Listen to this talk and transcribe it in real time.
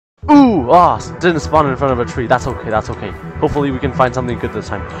Ooh, didn't spawn in front of a tree. That's okay, that's okay. Hopefully we can find something good this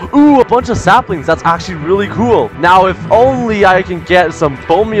time. Ooh, a bunch of saplings. That's actually really cool. Now, if only I can get some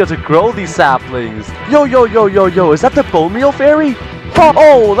bone meal to grow these saplings. Yo, is that the bone meal fairy?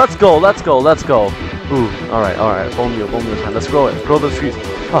 Oh, let's go. Ooh, alright, bone meal time. Let's grow it. Grow the trees.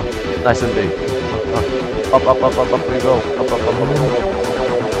 Huh, nice and big. Up we go. Up.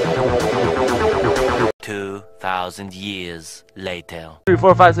 2,000 years later. 3,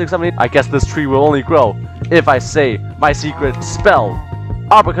 4, 5, 6, 7, 8. I guess this tree will only grow if I say my secret spell.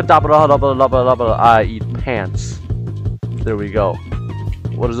 Abracadabra, I eat pants. There we go.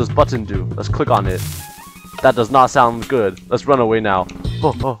 What does this button do? Let's click on it. That does not sound good. Let's run away now.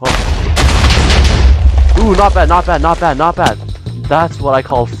 Ooh, not bad. That's what I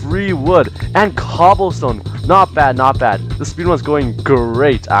call free wood and cobblestone. Not bad. The speedrun's going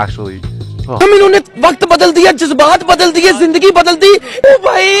great, actually. हम इन्होंने वक्त बदल दिया, जज्बात बदल दिए, जिंदगी बदल दी। ओ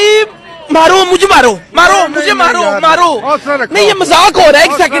भाई, मुझे मारो, नहीं ये मजाक हो रहा है,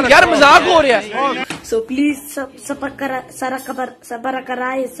 एक सेकंड यार, मजाक हो रहा है। So please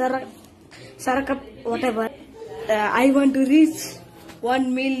whatever. I want to reach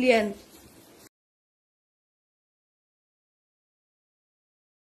 1 million.